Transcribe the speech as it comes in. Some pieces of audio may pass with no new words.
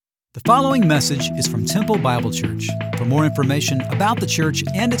The following message is from Temple Bible Church. For more information about the church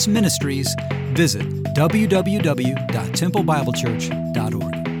and its ministries, visit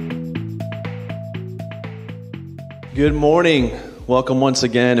www.templebiblechurch.org. Good morning. Welcome once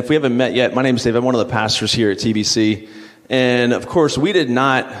again. If we haven't met yet, my name is Dave. I'm one of the pastors here at TBC. And of course, we did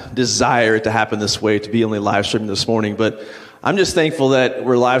not desire it to happen this way, to be only live streaming this morning. But I'm just thankful that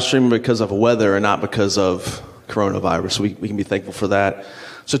we're live streaming because of weather and not because of coronavirus. We can be thankful for that.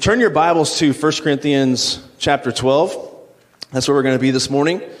 So turn your Bibles to 1 Corinthians chapter 12. That's where we're going to be this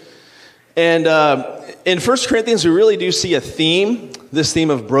morning. And in 1 Corinthians, we really do see a theme, this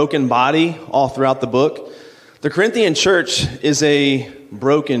theme of broken body, all throughout the book. The Corinthian church is a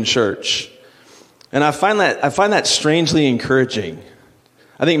broken church. And I find that strangely encouraging.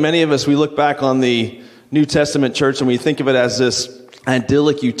 I think many of us, we look back on the New Testament church and we think of it as this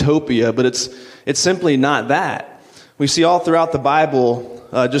idyllic utopia, but it's simply not that. We see all throughout the Bible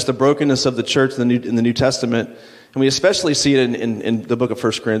just the brokenness of the church in the New Testament, and we especially see it in the book of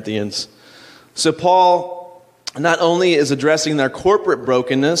 1 Corinthians. So Paul not only is addressing their corporate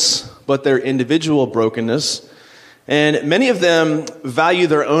brokenness, but their individual brokenness, and many of them value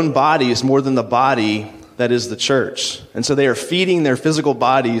their own bodies more than the body that is the church. And so they are feeding their physical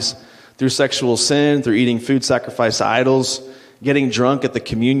bodies through sexual sin, through eating food sacrificed to idols, getting drunk at the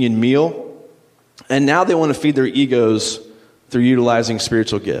communion meal, and now they want to feed their egos through utilizing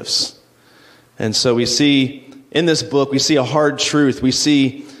spiritual gifts. And so we see in this book, we see a hard truth. We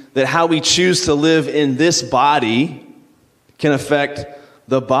see that how we choose to live in this body can affect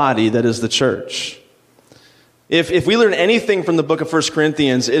the body that is the church. If we learn anything from the book of 1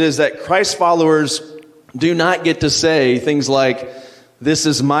 Corinthians, it is that Christ followers do not get to say things like, this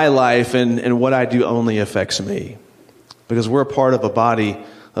is my life and what I do only affects me. Because we're a part of a body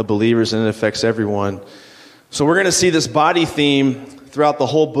of believers and it affects everyone. So we're going to see this body theme throughout the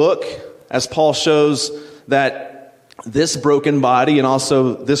whole book as Paul shows that this broken body and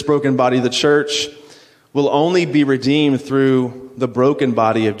also this broken body of the church will only be redeemed through the broken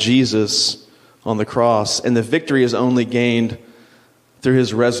body of Jesus on the cross. And the victory is only gained through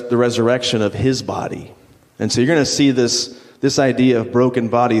the resurrection of his body. And so you're going to see this idea of broken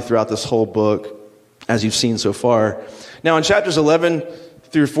body throughout this whole book as you've seen so far. Now in chapters 11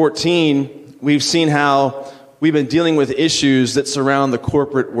 through 14, we've seen how we've been dealing with issues that surround the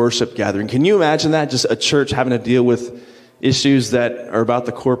corporate worship gathering. Can you imagine that? Just a church having to deal with issues that are about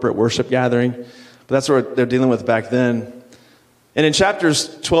the corporate worship gathering? But that's what they're dealing with back then. And in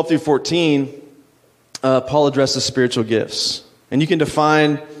chapters 12 through 14, Paul addresses spiritual gifts. And you can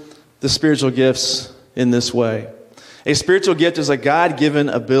define the spiritual gifts in this way. A spiritual gift is a God-given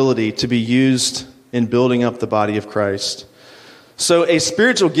ability to be used in building up the body of Christ. So a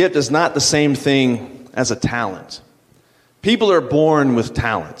spiritual gift is not the same thing as a talent. People are born with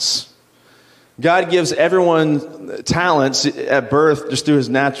talents. God gives everyone talents at birth just through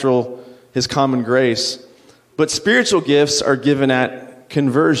his common grace. But spiritual gifts are given at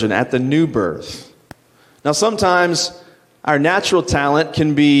conversion, at the new birth. Now sometimes our natural talent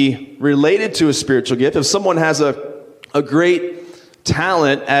can be related to a spiritual gift. If someone has a great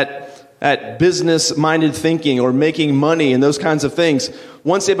talent at business-minded thinking or making money and those kinds of things,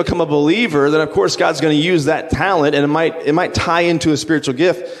 once they become a believer, then of course God's going to use that talent, and it might tie into a spiritual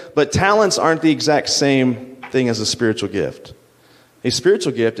gift. But talents aren't the exact same thing as a spiritual gift. A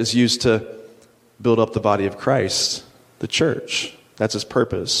spiritual gift is used to build up the body of Christ, the church. That's its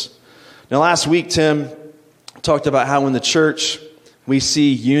purpose. Now last week, Tim talked about how in the church we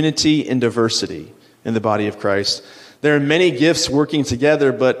see unity and diversity in the body of Christ. There are many gifts working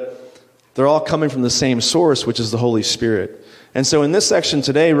together, but they're all coming from the same source, which is the Holy Spirit. And so in this section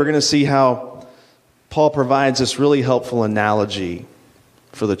today, we're going to see how Paul provides this really helpful analogy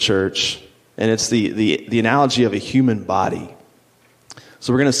for the church. And it's the analogy of a human body.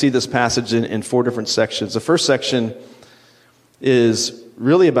 So we're going to see this passage in four different sections. The first section is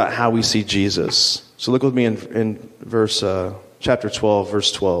really about how we see Jesus. So look with me in chapter 12,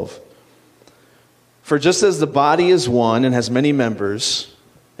 verse 12. For just as the body is one and has many members,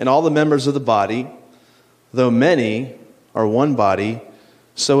 and all the members of the body, though many, are one body,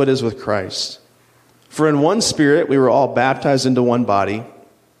 so it is with Christ. For in one Spirit we were all baptized into one body,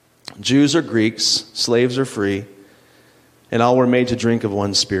 Jews or Greeks, slaves or free, and all were made to drink of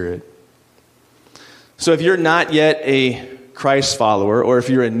one Spirit. So if you're not yet a Christ follower, or if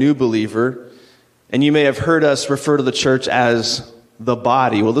you're a new believer, and you may have heard us refer to the church as the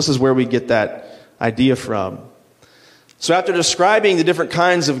body, well, this is where we get that idea from. So after describing the different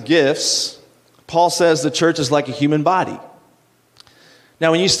kinds of gifts, Paul says the church is like a human body. Now,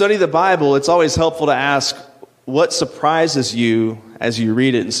 when you study the Bible, it's always helpful to ask, what surprises you as you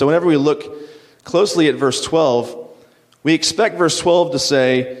read it. And so whenever we look closely at verse 12, we expect verse 12 to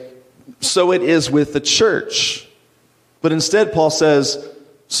say, so it is with the church. But instead, Paul says,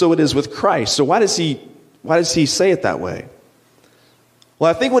 so it is with Christ. So why does he say it that way? Well,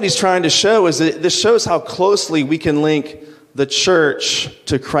 I think what he's trying to show is that this shows how closely we can link the church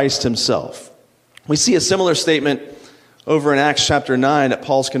to Christ himself. We see a similar statement over in Acts chapter 9 at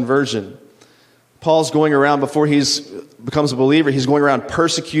Paul's conversion. Paul's going around, before he becomes a believer, he's going around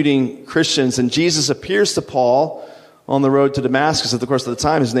persecuting Christians, and Jesus appears to Paul on the road to Damascus. At the course of the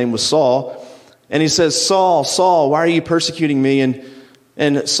time, his name was Saul. And he says, Saul, Saul, why are you persecuting me?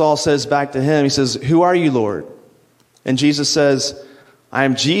 And Saul says back to him, he says, who are you, Lord? And Jesus says, I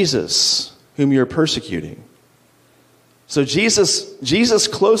am Jesus, whom you're persecuting. So Jesus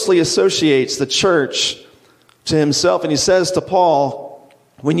closely associates the church to himself, and he says to Paul,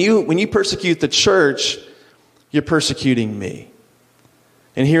 when you persecute the church, you're persecuting me.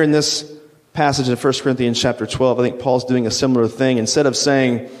 And here in this passage in 1 Corinthians chapter 12, I think Paul's doing a similar thing. Instead of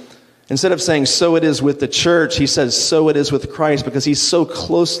saying, so it is with the church, he says, so it is with Christ, because he so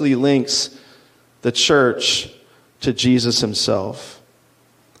closely links the church to Jesus himself.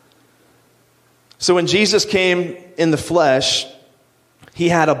 So when Jesus came in the flesh, he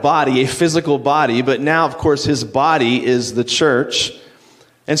had a body, a physical body, but now, of course, his body is the church.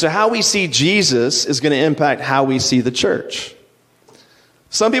 And so how we see Jesus is going to impact how we see the church.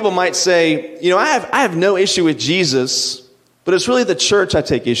 Some people might say, I have no issue with Jesus, but it's really the church I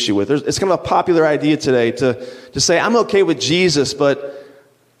take issue with. It's kind of a popular idea today to say, I'm okay with Jesus, but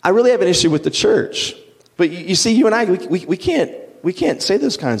I really have an issue with the church. But you see, you and I, we can't say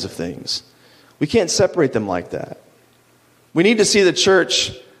those kinds of things. We can't separate them like that. We need to see the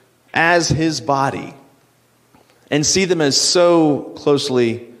church as his body and see them as so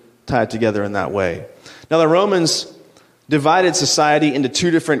closely tied together in that way. Now, the Romans divided society into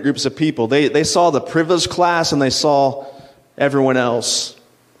two different groups of people. They saw the privileged class and they saw everyone else.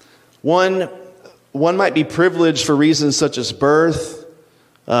 One might be privileged for reasons such as birth,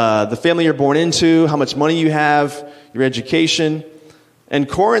 the family you're born into, how much money you have, your education. And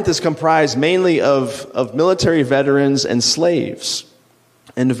Corinth is comprised mainly of military veterans and slaves.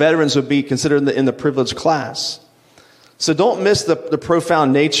 And the veterans would be considered in the privileged class. So don't miss the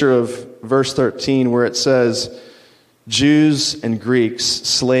profound nature of verse 13 where it says, Jews and Greeks,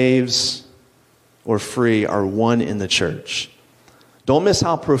 slaves or free, are one in the church. Don't miss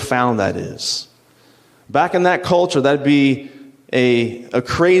how profound that is. Back in that culture, that'd be a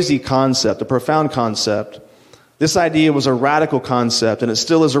crazy concept, a profound concept. This idea was a radical concept, and it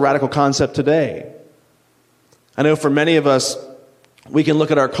still is a radical concept today. I know for many of us, we can look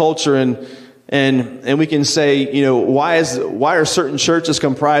at our culture and we can say, why are certain churches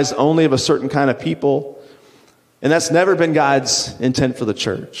comprised only of a certain kind of people? And that's never been God's intent for the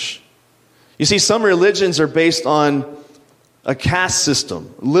church. You see, some religions are based on a caste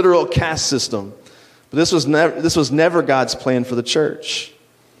system, literal caste system. But this was never God's plan for the church.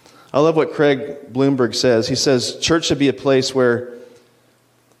 I love what Craig Bloomberg says. He says, church should be a place where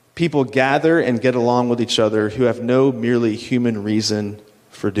people gather and get along with each other who have no merely human reason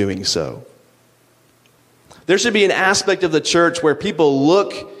for doing so. There should be an aspect of the church where people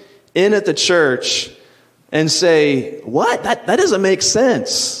look in at the church and say, what? That doesn't make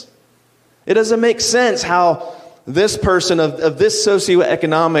sense. It doesn't make sense how this person of this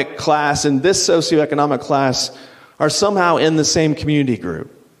socioeconomic class and this socioeconomic class are somehow in the same community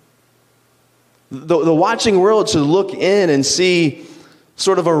group. The watching world should look in and see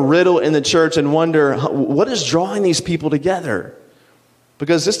sort of a riddle in the church and wonder, what is drawing these people together?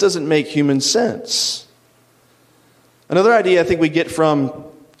 Because this doesn't make human sense. Another idea I think we get from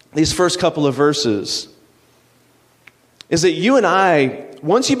these first couple of verses is that you and I,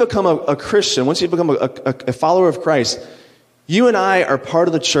 once you become a Christian, once you become a follower of Christ, you and I are part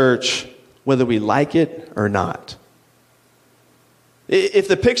of the church whether we like it or not. If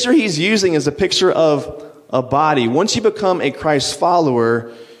the picture he's using is a picture of a body, once you become a Christ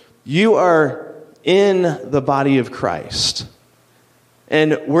follower, you are in the body of Christ.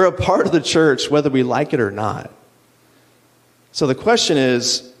 And we're a part of the church whether we like it or not. So the question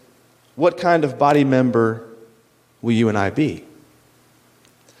is, what kind of body member will you and I be?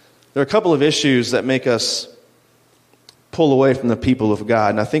 There are a couple of issues that make us pull away from the people of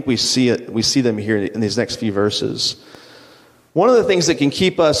God, and I think we see them here in these next few verses. One of the things that can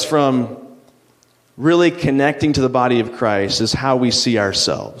keep us from really connecting to the body of Christ is how we see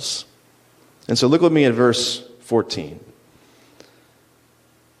ourselves. And so look with me at verse 14.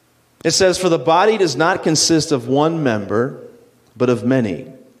 It says, "For the body does not consist of one member, but of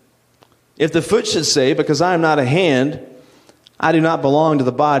many. If the foot should say, because I am not a hand, I do not belong to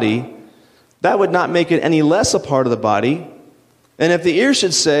the body, that would not make it any less a part of the body. And if the ear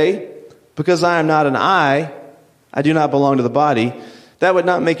should say, because I am not an eye, I do not belong to the body, that would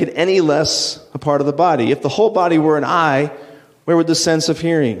not make it any less a part of the body. If the whole body were an eye, where would the sense of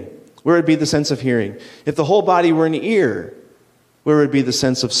hearing? Where would be the sense of hearing? If the whole body were an ear, where would be the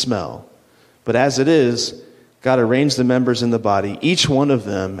sense of smell? But as it is, God arranged the members in the body, each one of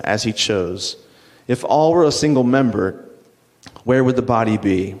them as he chose. If all were a single member, where would the body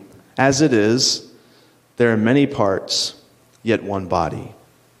be? As it is, there are many parts, yet one body.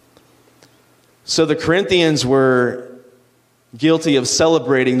 So the Corinthians were guilty of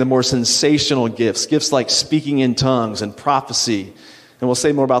celebrating the more sensational gifts like speaking in tongues and prophecy. And we'll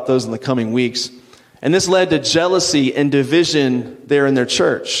say more about those in the coming weeks. And this led to jealousy and division there in their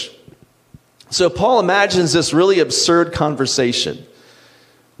church. So Paul imagines this really absurd conversation.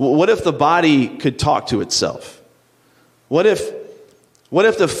 What if the body could talk to itself? What if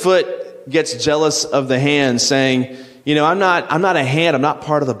the foot gets jealous of the hand, saying, I'm not a hand, I'm not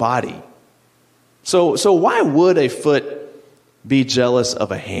part of the body. So why would a foot be jealous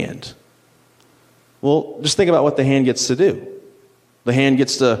of a hand? Well, just think about what the hand gets to do. The hand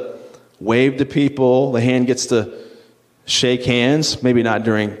gets to wave to people. The hand gets to shake hands. Maybe not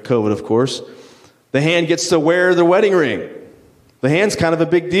during COVID, of course. The hand gets to wear the wedding ring. The hand's kind of a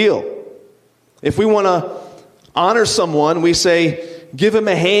big deal. If we want to honor someone, we say, give him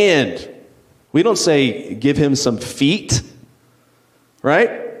a hand. We don't say, give him some feet.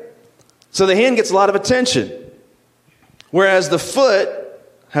 Right? So the hand gets a lot of attention. Whereas the foot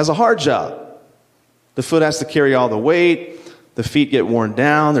has a hard job. The foot has to carry all the weight. The feet get worn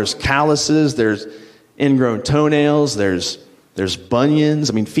down. There's calluses. There's ingrown toenails. There's bunions.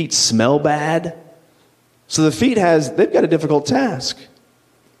 Feet smell bad. So the feet they've got a difficult task.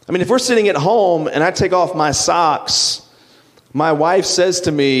 If we're sitting at home and I take off my socks, my wife says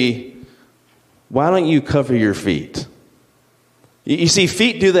to me, why don't you cover your feet? You see,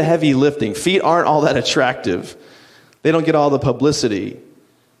 feet do the heavy lifting. Feet aren't all that attractive. They don't get all the publicity.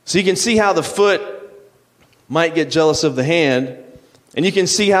 So you can see how the foot might get jealous of the hand, and you can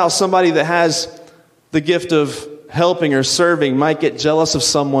see how somebody that has the gift of helping or serving might get jealous of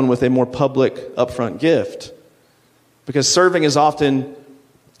someone with a more public, upfront gift. Because serving is often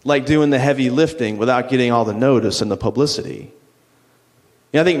like doing the heavy lifting without getting all the notice and the publicity.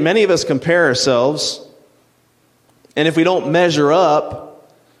 I think many of us compare ourselves, and if we don't measure up,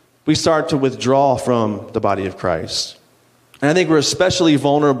 we start to withdraw from the body of Christ. And I think we're especially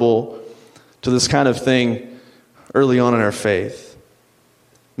vulnerable to this kind of thing early on in our faith.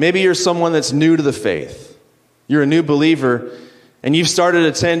 Maybe you're someone that's new to the faith. You're a new believer, and you've started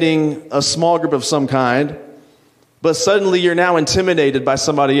attending a small group of some kind, but suddenly you're now intimidated by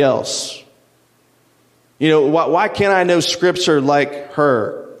somebody else. Why can't I know Scripture like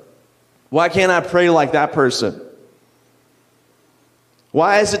her? Why can't I pray like that person?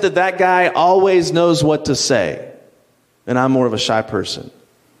 Why is it that guy always knows what to say, and I'm more of a shy person?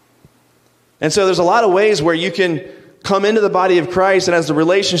 And so there's a lot of ways where you can come into the body of Christ, and as the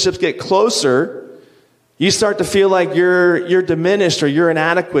relationships get closer, you start to feel like you're diminished or you're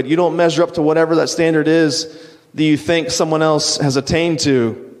inadequate. You don't measure up to whatever that standard is that you think someone else has attained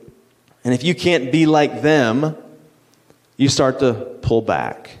to. And if you can't be like them, you start to pull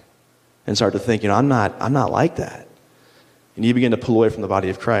back and start to think, I'm not like that. And you begin to pull away from the body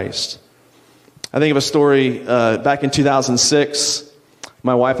of Christ. I think of a story back in 2006.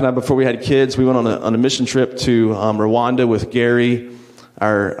 My wife and I, before we had kids, we went on a mission trip to Rwanda with Gary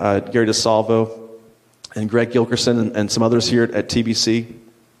DeSalvo, and Greg Gilkerson and some others here at TBC.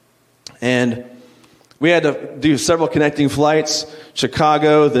 And we had to do several connecting flights,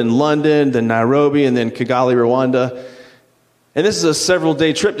 Chicago, then London, then Nairobi, and then Kigali, Rwanda. And this is a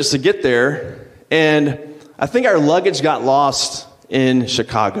several-day trip just to get there. And I think our luggage got lost in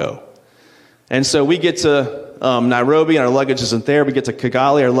Chicago. And so we get to Nairobi, and our luggage isn't there. We get to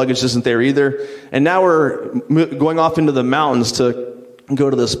Kigali, our luggage isn't there either. And now we're going off into the mountains to go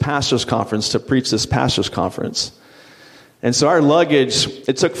to this pastor's conference, to preach this pastor's conference. And so our luggage,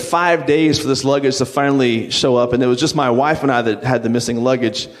 it took 5 days for this luggage to finally show up. And it was just my wife and I that had the missing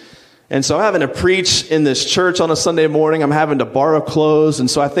luggage. And so I'm having to preach in this church on a Sunday morning. I'm having to borrow clothes.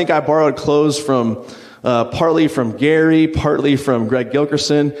 And so I think I borrowed clothes from partly from Gary, partly from Greg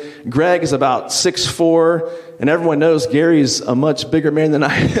Gilkerson. Greg is about 6'4", and everyone knows Gary's a much bigger man than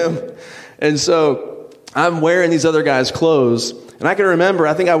I am. And so I'm wearing these other guys' clothes. And I can remember,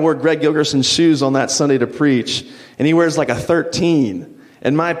 I think I wore Greg Gilkerson's shoes on that Sunday to preach, and he wears like a 13.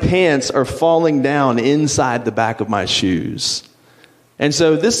 And my pants are falling down inside the back of my shoes. And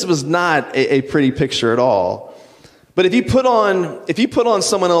so this was not a pretty picture at all. But if you put on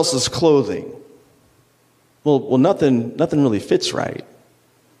someone else's clothing, well, nothing really fits right.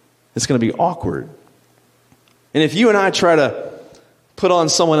 It's going to be awkward. And if you and I try to put on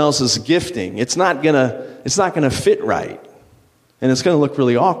someone else's gifting, it's not going to fit right. And it's going to look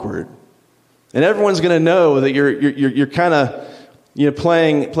really awkward. And everyone's going to know that you're kind of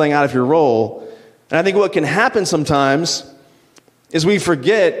playing out of your role. And I think what can happen sometimes is we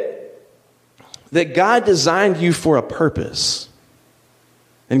forget that God designed you for a purpose.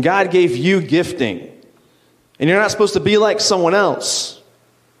 And God gave you gifting. And you're not supposed to be like someone else.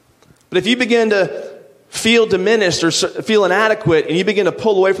 But if you begin to feel diminished or feel inadequate, and you begin to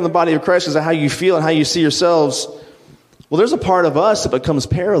pull away from the body of Christ because of how you feel and how you see yourselves, well, there's a part of us that becomes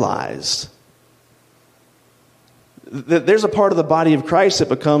paralyzed. There's a part of the body of Christ that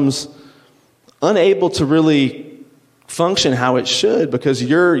becomes unable to really function how it should because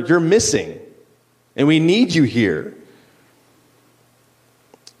you're missing. And we need you here.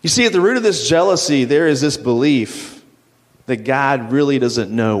 You see, at the root of this jealousy, there is this belief that God really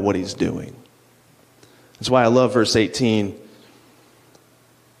doesn't know what he's doing. That's why I love verse 18,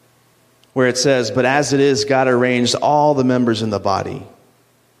 where it says, "But as it is, God arranged all the members in the body,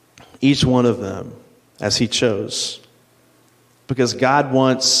 each one of them as he chose." Because God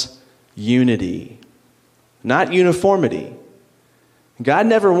wants unity, not uniformity. God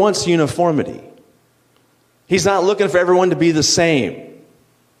never wants uniformity. He's not looking for everyone to be the same.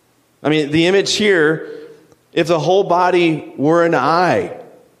 I mean, the image here, if the whole body were an eye.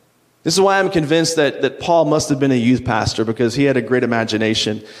 This is why I'm convinced that Paul must have been a youth pastor, because he had a great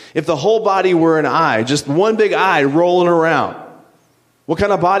imagination. If the whole body were an eye, just one big eye rolling around, what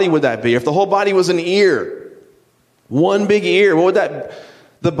kind of body would that be? If the whole body was an ear, one big ear, what would that?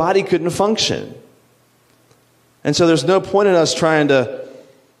 The body couldn't function. And so there's no point in us trying to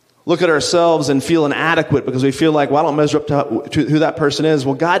look at ourselves and feel inadequate because we feel like, well, I don't measure up to who that person is.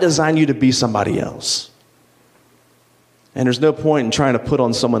 Well, God designed you to be somebody else. And there's no point in trying to put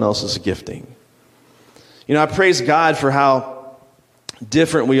on someone else's gifting. You know, I praise God for how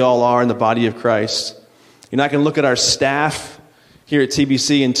different we all are in the body of Christ. You know, I can look at our staff here at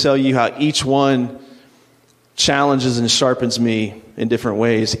TBC and tell you how each one challenges and sharpens me in different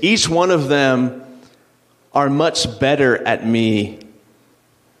ways. Each one of them are much better at me,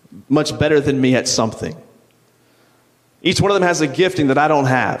 much better than me at something. Each one of them has a gifting that I don't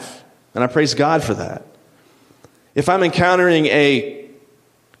have, and I praise God for that. If I'm encountering a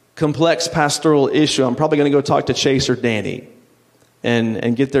complex pastoral issue, I'm probably going to go talk to Chase or Danny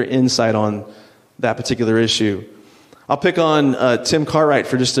and get their insight on that particular issue. I'll pick on Tim Cartwright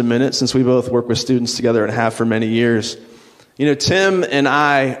for just a minute, since we both work with students together and have for many years. You know, Tim and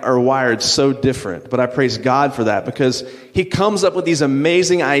I are wired so different, but I praise God for that, because he comes up with these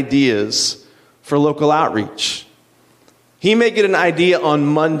amazing ideas for local outreach. He may get an idea on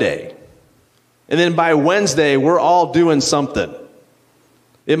Monday, and then by Wednesday, we're all doing something.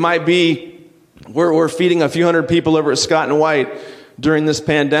 It might be we're feeding a few hundred people over at Scott and White during this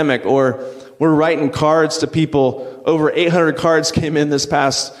pandemic, or we're writing cards to people. Over 800 cards came in this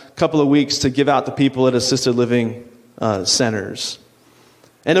past couple of weeks to give out to people at assisted living centers.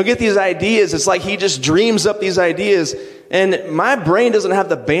 And he'll get these ideas. It's like he just dreams up these ideas. And my brain doesn't have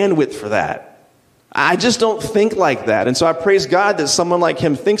the bandwidth for that. I just don't think like that. And so I praise God that someone like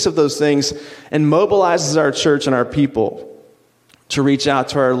him thinks of those things and mobilizes our church and our people to reach out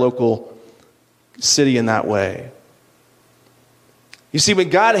to our local city in that way. You see, when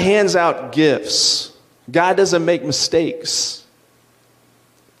God hands out gifts, God doesn't make mistakes.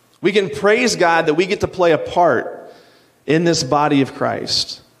 We can praise God that we get to play a part in this body of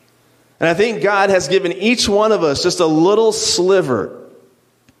Christ. And I think God has given each one of us just a little sliver.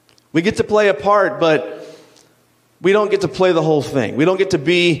 We get to play a part, but we don't get to play the whole thing. We don't get to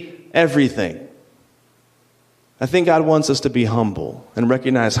be everything. I think God wants us to be humble and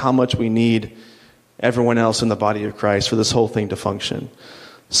recognize how much we need everyone else in the body of Christ for this whole thing to function.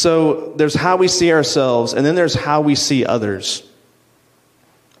 So there's how we see ourselves, and then there's how we see others.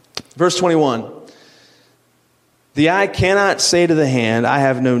 Verse 21. The eye cannot say to the hand, I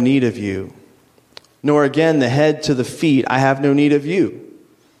have no need of you. Nor again the head to the feet, I have no need of you.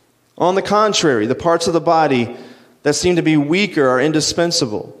 On the contrary, the parts of the body that seem to be weaker are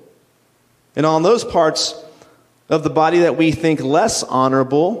indispensable. And on those parts of the body that we think less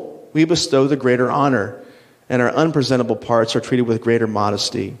honorable, we bestow the greater honor. And our unpresentable parts are treated with greater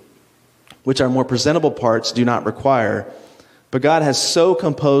modesty, which our more presentable parts do not require. But God has so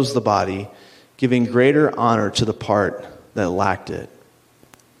composed the body, giving greater honor to the part that lacked it.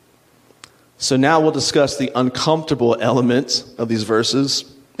 So now we'll discuss the uncomfortable elements of these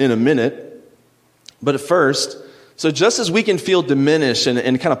verses in a minute. But at first, so just as we can feel diminished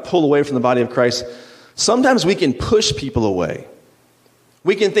and kind of pull away from the body of Christ, sometimes we can push people away.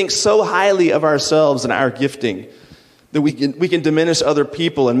 We can think so highly of ourselves and our gifting that we can diminish other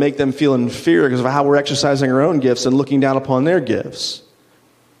people and make them feel inferior because of how we're exercising our own gifts and looking down upon their gifts.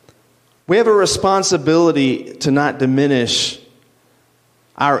 We have a responsibility to not diminish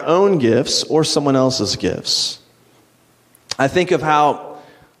our own gifts or someone else's gifts. I think of how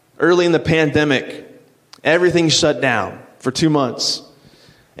early in the pandemic, everything shut down for 2 months.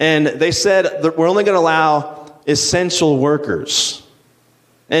 And they said that we're only going to allow essential workers.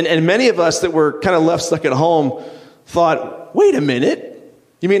 And many of us that were kind of left stuck at home thought, wait a minute,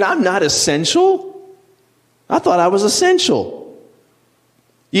 you mean I'm not essential? I thought I was essential.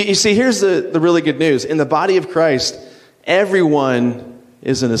 You see, here's the really good news. In the body of Christ, everyone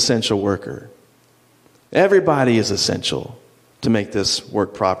is an essential worker. Everybody is essential to make this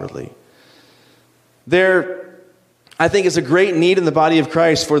work properly. There, I think, is a great need in the body of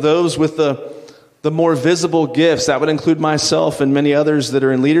Christ for those with the more visible gifts. That would include myself and many others that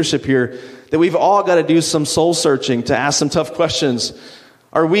are in leadership here, that we've all got to do some soul searching to ask some tough questions.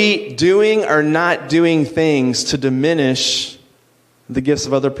 Are we doing or not doing things to diminish the gifts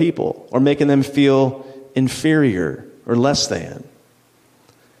of other people or making them feel inferior or less than?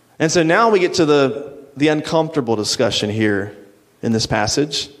 And so now we get to the uncomfortable discussion here in this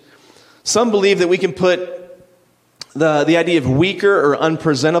passage. Some believe that we can put the idea of weaker or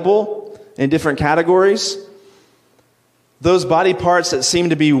unpresentable in different categories. Those body parts that seem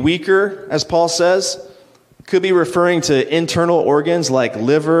to be weaker, as Paul says, could be referring to internal organs like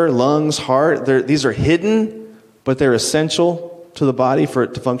liver, lungs, heart. These are hidden, but they're essential to the body for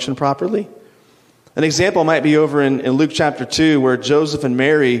it to function properly. An example might be over in Luke chapter 2, where Joseph and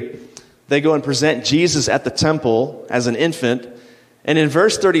Mary, they go and present Jesus at the temple as an infant. And in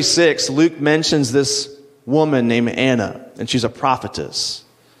verse 36, Luke mentions this woman named Anna, and she's a prophetess.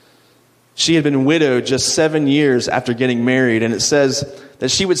 She had been widowed just 7 years after getting married, and it says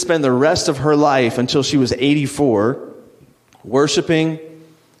that she would spend the rest of her life until she was 84, worshiping,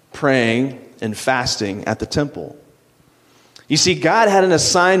 praying, and fasting at the temple. You see, God had an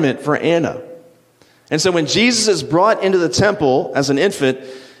assignment for Anna. And so when Jesus is brought into the temple as an infant,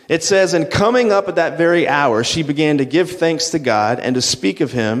 it says, and coming up at that very hour, she began to give thanks to God and to speak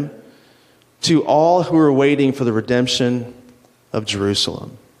of him to all who were waiting for the redemption of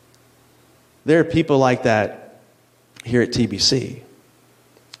Jerusalem. There are people like that here at TBC.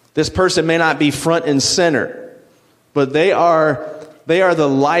 This person may not be front and center, but they are the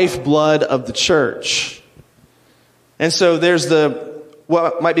lifeblood of the church. And so there's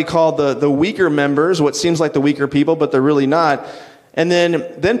what might be called the weaker members, what seems like the weaker people, but they're really not. And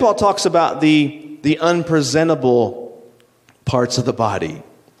then Paul talks about the unpresentable parts of the body.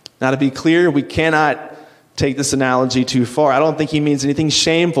 Now, to be clear, we cannot take this analogy too far. I don't think he means anything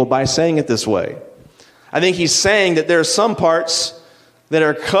shameful by saying it this way. I think he's saying that there are some parts that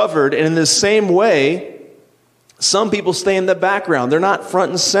are covered, and in the same way, some people stay in the background. They're not front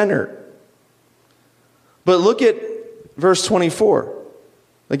and center. But look at verse 24.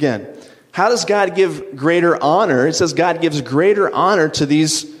 Again, how does God give greater honor? It says God gives greater honor to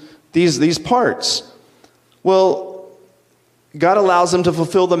these parts. Well, God allows them to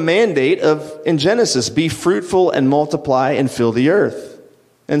fulfill the mandate in Genesis, be fruitful and multiply and fill the earth.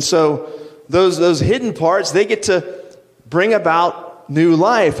 And so those hidden parts, they get to bring about new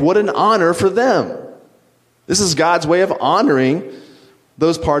life. What an honor for them. This is God's way of honoring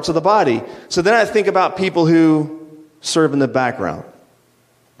those parts of the body. So then I think about people who serve in the background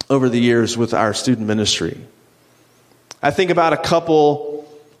over the years with our student ministry. I think about a couple,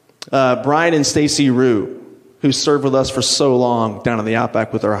 Brian and Stacy Rue, who served with us for so long down in the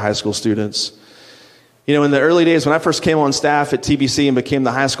Outback with our high school students. You know, in the early days when I first came on staff at TBC and became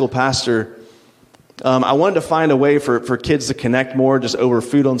the high school pastor, I wanted to find a way for kids to connect more just over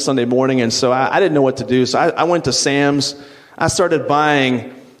food on Sunday morning. And so I didn't know what to do. So I went to Sam's. I started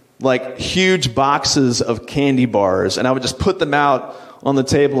buying like huge boxes of candy bars, and I would just put them out on the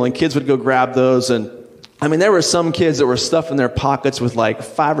table, and kids would go grab those. And I mean, there were some kids that were stuffing their pockets with like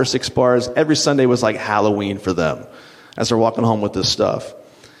 5 or 6 bars. Every Sunday was like Halloween for them as they're walking home with this stuff.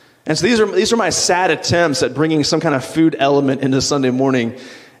 And so these are my sad attempts at bringing some kind of food element into Sunday morning.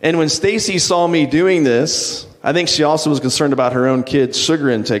 And when Stacy saw me doing this, I think she also was concerned about her own kids'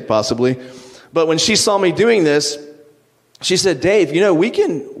 sugar intake possibly. But when she saw me doing this, she said, "Dave, you know, we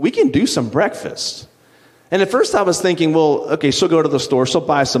can do some breakfast." And at first I was thinking, well, okay, she'll go to the store, she'll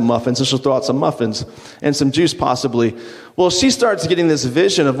buy some muffins, and she'll throw out some muffins and some juice possibly. Well, she starts getting this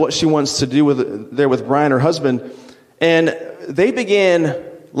vision of what she wants to do with Brian, her husband, and they began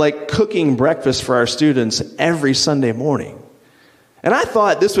like cooking breakfast for our students every Sunday morning. And I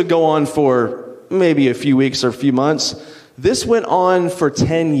thought this would go on for maybe a few weeks or a few months. This went on for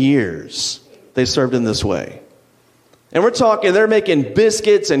 10 years. They served in this way. And we're talking, they're making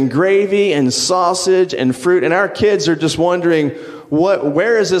biscuits and gravy and sausage and fruit. And our kids are just wondering,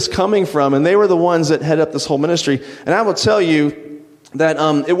 where is this coming from? And they were the ones that head up this whole ministry. And I will tell you that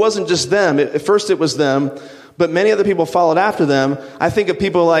it wasn't just them. At first it was them, but many other people followed after them. I think of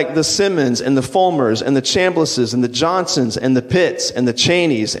people like the Simmons and the Fulmers and the Chamblises and the Johnsons and the Pitts and the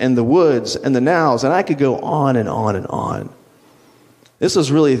Cheneys and the Woods and the Nows. And I could go on and on and on. This was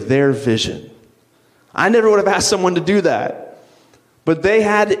really their vision. I never would have asked someone to do that. But they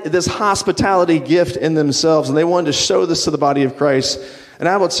had this hospitality gift in themselves, and they wanted to show this to the body of Christ. And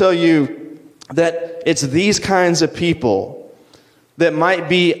I will tell you that it's these kinds of people that might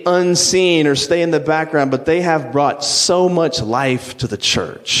be unseen or stay in the background, but they have brought so much life to the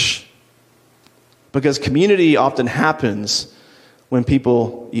church. Because community often happens when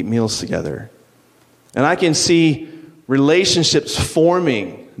people eat meals together. And I can see relationships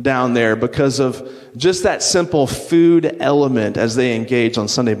forming down there because of just that simple food element as they engage on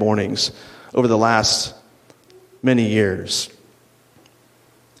Sunday mornings over the last many years.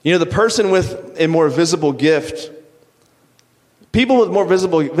 You know, the person with a more visible gift, people with more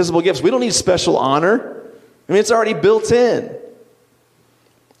visible gifts, we don't need special honor. I mean, it's already built in.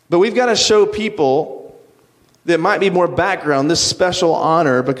 But we've got to show people that might be more background this special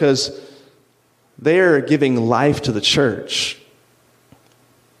honor because they're giving life to the church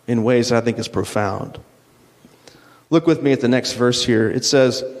in ways that I think is profound. Look with me at the next verse here. It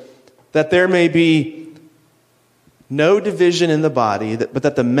says that there may be no division in the body, but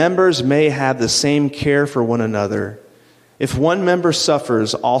that the members may have the same care for one another. If one member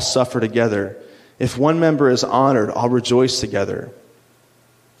suffers, all suffer together. If one member is honored, all rejoice together.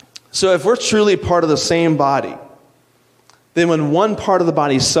 So if we're truly part of the same body, then when one part of the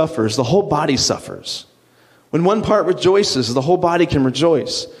body suffers, the whole body suffers. When one part rejoices, the whole body can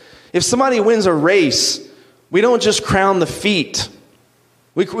rejoice. If somebody wins a race, we don't just crown the feet.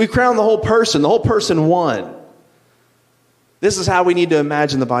 We crown the whole person. The whole person won. This is how we need to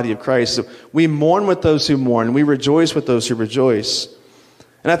imagine the body of Christ. So we mourn with those who mourn. We rejoice with those who rejoice.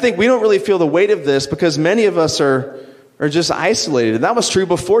 And I think we don't really feel the weight of this because many of us are just isolated. And that was true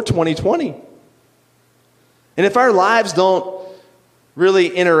before 2020. And if our lives don't really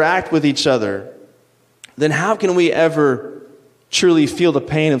interact with each other, then how can we ever truly feel the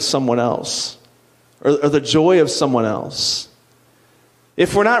pain of someone else or the joy of someone else?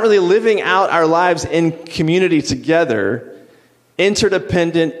 If we're not really living out our lives in community together,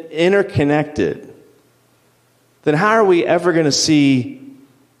 interdependent, interconnected, then how are we ever going to see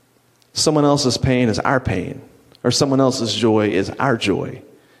someone else's pain as our pain or someone else's joy as our joy?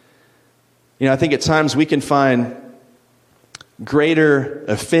 You know, I think at times we can find greater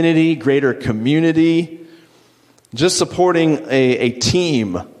affinity, greater community, just supporting a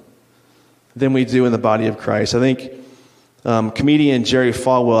team than we do in the body of Christ. I think comedian Jerry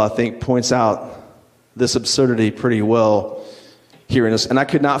Falwell, I think, points out this absurdity pretty well here in this. And I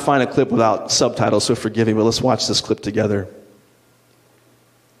could not find a clip without subtitles, so forgive me, but let's watch this clip together.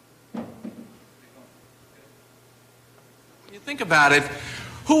 You think about it,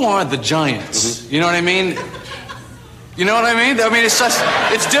 who are the giants? You know what I mean? You know what I mean? I mean,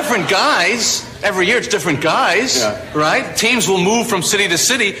 it's different guys. Every year it's different guys, right? Teams will move from city to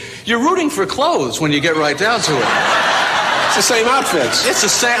city. You're rooting for clothes when you get right down to it. It's the same outfits. It's the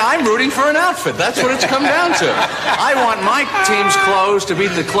same. I'm rooting for an outfit. That's what it's come down to. I want my team's clothes to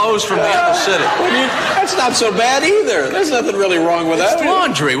beat the clothes from the other city. That's not so bad either. There's nothing really wrong with that. It's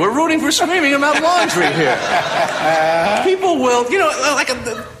laundry. We're rooting for screaming about laundry here. People will, you know, like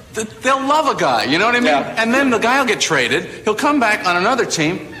they'll love a guy, you know what I mean? Yeah. And then the guy will get traded. He'll come back on another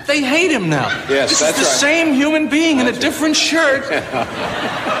team. They hate him now. Yes, this that's is the right. same human being in a different shirt.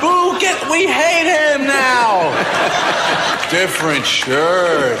 Boo, we hate him now. Different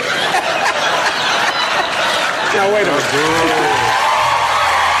shirt. Now, wait a minute.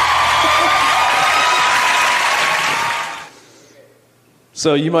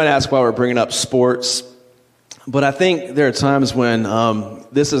 So you might ask why we're bringing up sports, but I think there are times when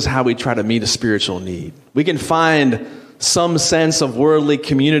this is how we try to meet a spiritual need. We can find some sense of worldly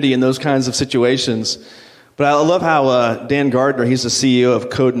community in those kinds of situations. But I love how Dan Gardner, he's the CEO of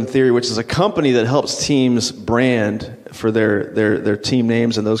Code and Theory, which is a company that helps teams brand for their team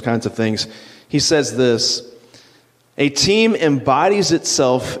names and those kinds of things. He says this: a team embodies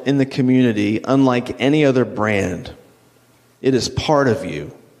itself in the community unlike any other brand. It is part of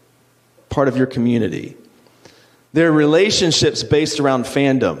you, part of your community. There are relationships based around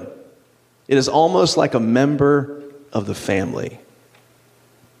fandom. It is almost like a member of the family.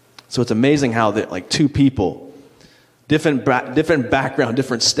 So it's amazing how like two people, different background,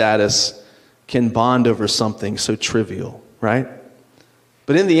 different status, can bond over something so trivial, right?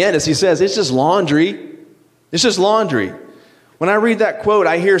 But in the end, as he says, it's just laundry. It's just laundry. When I read that quote,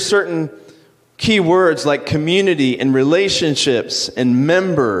 I hear certain key words like community and relationships and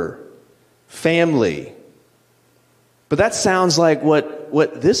member, family. But that sounds like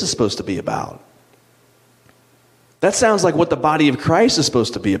what this is supposed to be about. That sounds like what the body of Christ is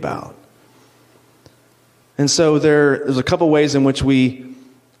supposed to be about. And so there's a couple ways in which we,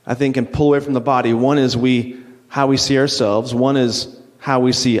 I think, can pull away from the body. One is how we see ourselves. One is how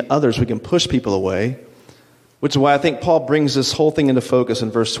we see others. We can push people away, which is why I think Paul brings this whole thing into focus in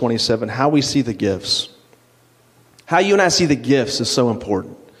verse 27, how we see the gifts. How you and I see the gifts is so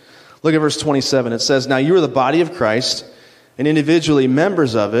important. Look at verse 27. It says, now you are the body of Christ and individually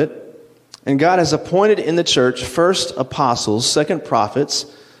members of it, and God has appointed in the church first apostles, second prophets,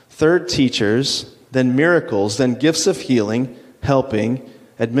 third teachers, then miracles, then gifts of healing, helping,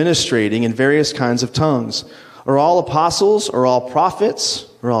 administrating, and various kinds of tongues. Are all apostles? Are all prophets?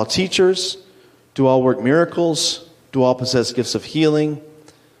 Are all teachers? Do all work miracles? Do all possess gifts of healing?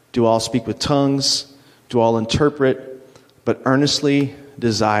 Do all speak with tongues? Do all interpret? But earnestly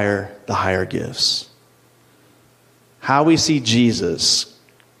desire the higher gifts. How we see Jesus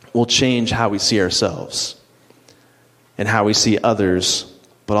will change how we see ourselves and how we see others,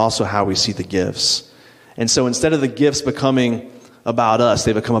 but also how we see the gifts. And so instead of the gifts becoming about us,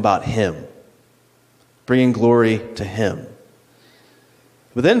 they become about Him, bringing glory to Him.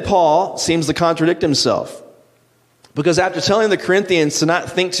 But then Paul seems to contradict himself, because after telling the Corinthians to not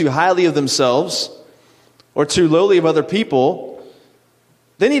think too highly of themselves or too lowly of other people,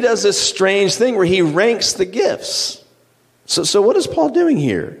 then he does this strange thing where he ranks the gifts. So what is Paul doing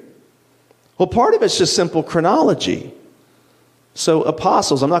here? Well, part of it's just simple chronology. So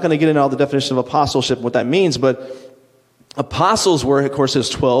apostles, I'm not going to get into all the definition of apostleship, what that means, but apostles were, of course, his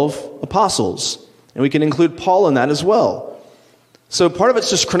 12 apostles. And we can include Paul in that as well. So part of it's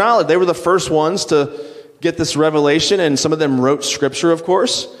just chronology. They were the first ones to get this revelation, and some of them wrote scripture, of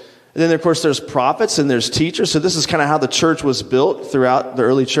course. And then, of course, there's prophets and there's teachers. So this is kind of how the church was built throughout the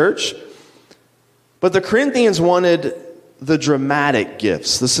early church. But the Corinthians wanted the dramatic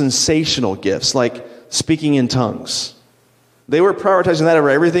gifts, the sensational gifts, like speaking in tongues. They were prioritizing that over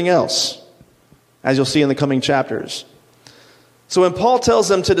everything else, as you'll see in the coming chapters. So when Paul tells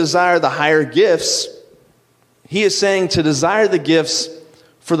them to desire the higher gifts, he is saying to desire the gifts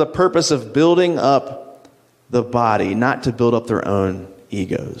for the purpose of building up the body, not to build up their own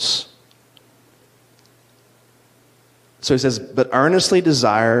egos. So he says, but earnestly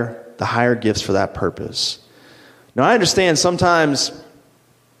desire the higher gifts for that purpose. Now, I understand sometimes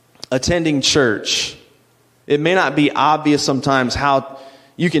attending church, it may not be obvious sometimes how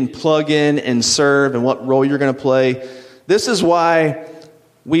you can plug in and serve and what role you're going to play. This is why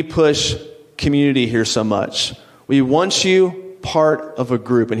we push community here so much. We want you part of a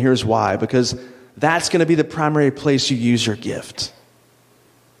group, and here's why. Because that's going to be the primary place you use your gift.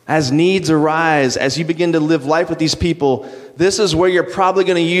 As needs arise, as you begin to live life with these people, this is where you're probably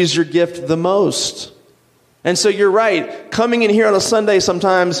going to use your gift the most. And so you're right, coming in here on a Sunday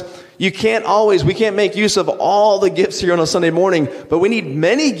sometimes, we can't make use of all the gifts here on a Sunday morning, but we need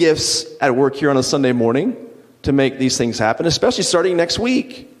many gifts at work here on a Sunday morning to make these things happen, especially starting next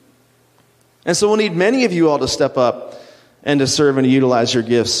week. And so we'll need many of you all to step up and to serve and to utilize your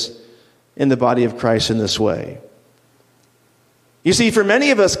gifts in the body of Christ in this way. You see, for many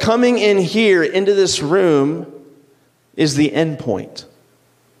of us, coming in here into this room is the end point.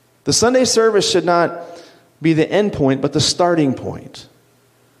 The Sunday service should not be the end point, but the starting point.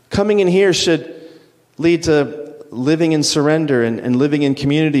 Coming in here should lead to living in surrender and living in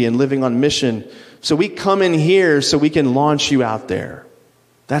community and living on mission. So we come in here so we can launch you out there.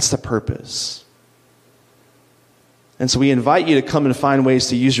 That's the purpose. And so we invite you to come and find ways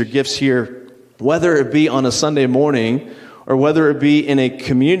to use your gifts here, whether it be on a Sunday morning or whether it be in a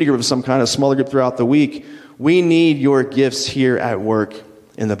community group of some kind, of smaller group throughout the week. We need your gifts here at work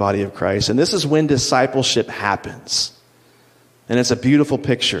in the body of Christ. And this is when discipleship happens. And it's a beautiful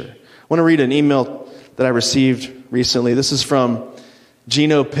picture. I want to read an email that I received recently. This is from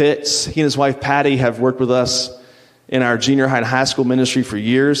Gino Pitts. He and his wife Patty have worked with us in our junior high and high school ministry for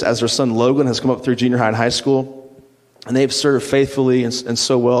years, as their son Logan has come up through junior high and high school. And they've served faithfully and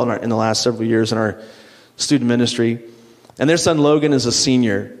so well in the last several years in our student ministry. And their son Logan is a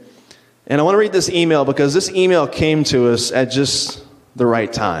senior. And I want to read this email because this email came to us at just the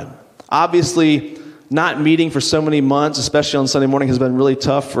right time. Obviously, not meeting for so many months, especially on Sunday morning, has been really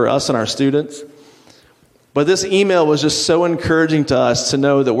tough for us and our students. But this email was just so encouraging to us to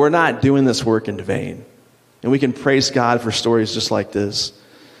know that we're not doing this work in vain. And we can praise God for stories just like this.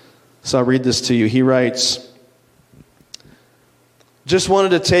 So I'll read this to you. He writes, "Just wanted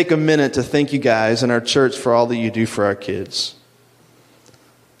to take a minute to thank you guys and our church for all that you do for our kids.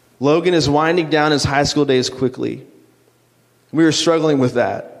 Logan is winding down his high school days quickly. We were struggling with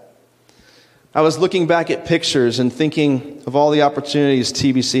that. I was looking back at pictures and thinking of all the opportunities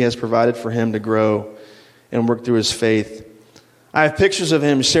TBC has provided for him to grow and work through his faith. I have pictures of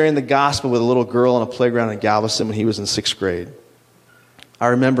him sharing the gospel with a little girl on a playground in Galveston when he was in 6th grade. I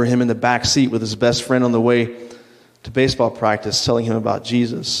remember him in the back seat with his best friend on the way to baseball practice telling him about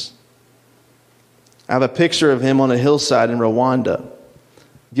Jesus. I have a picture of him on a hillside in Rwanda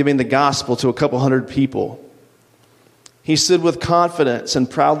giving the gospel to a couple hundred people. He stood with confidence and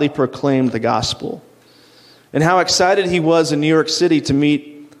proudly proclaimed the gospel. And how excited he was in New York City to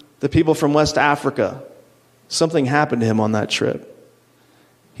meet the people from West Africa. Something happened to him on that trip.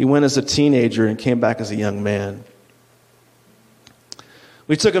 He went as a teenager and came back as a young man.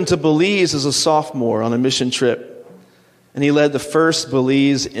 We took him to Belize as a sophomore on a mission trip, and he led the first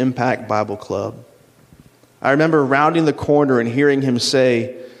Belize Impact Bible Club. I remember rounding the corner and hearing him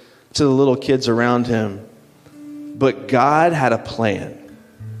say to the little kids around him, "But God had a plan."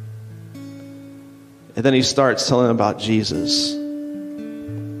 And then he starts telling them about Jesus.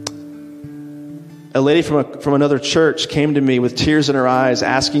 A lady from another church came to me with tears in her eyes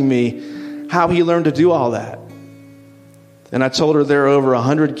asking me how he learned to do all that. And I told her there are over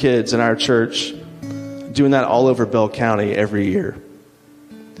 100 kids in our church doing that all over Bell County every year.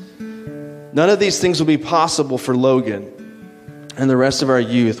 None of these things would be possible for Logan and the rest of our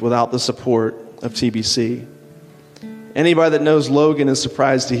youth without the support of TBC. Anybody that knows Logan is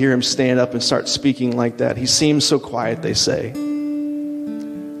surprised to hear him stand up and start speaking like that. He seems so quiet, they say.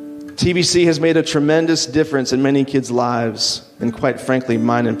 TBC has made a tremendous difference in many kids' lives, and quite frankly,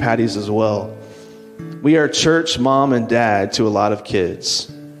 mine and Patty's as well. We are church, mom, and dad to a lot of kids.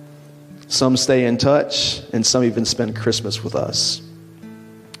 Some stay in touch, and some even spend Christmas with us.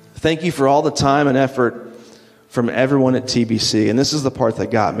 Thank you for all the time and effort from everyone at TBC. And this is the part that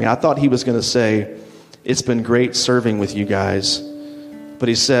got me. I thought he was going to say, "It's been great serving with you guys." But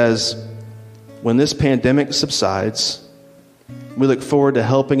he says, "When this pandemic subsides, we look forward to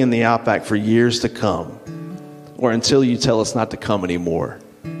helping in the Outback for years to come, or until you tell us not to come anymore."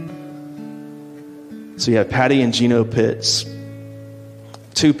 So you have Patty and Gino Pitts,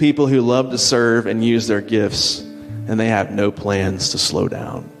 two people who love to serve and use their gifts, and they have no plans to slow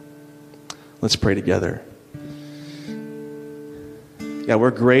down. Let's pray together. God, we're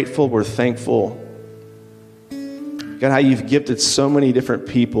grateful, we're thankful. God, how you've gifted so many different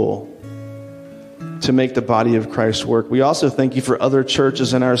people to make the body of Christ work. We also thank you for other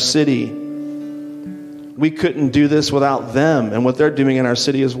churches in our city. We couldn't do this without them and what they're doing in our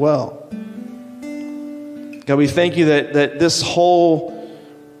city as well. God, we thank you that this whole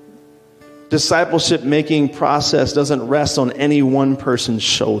discipleship making process doesn't rest on any one person's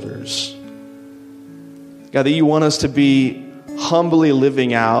shoulders. God, that you want us to be humbly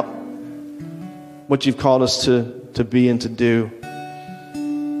living out what you've called us to be and to do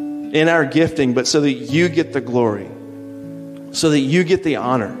in our gifting, but so that you get the glory, so that you get the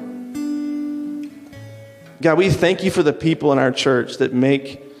honor. God, we thank you for the people in our church that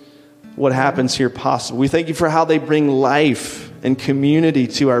make what happens here possible. We thank you for how they bring life and community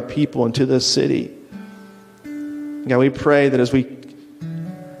to our people and to this city. God, we pray that as we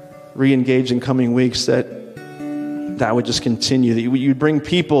re-engage in coming weeks, that would just continue, that you'd bring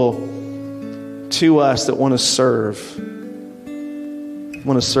people to us that want to serve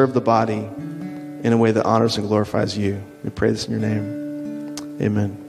the body in a way that honors and glorifies you. We pray this in your name. Amen.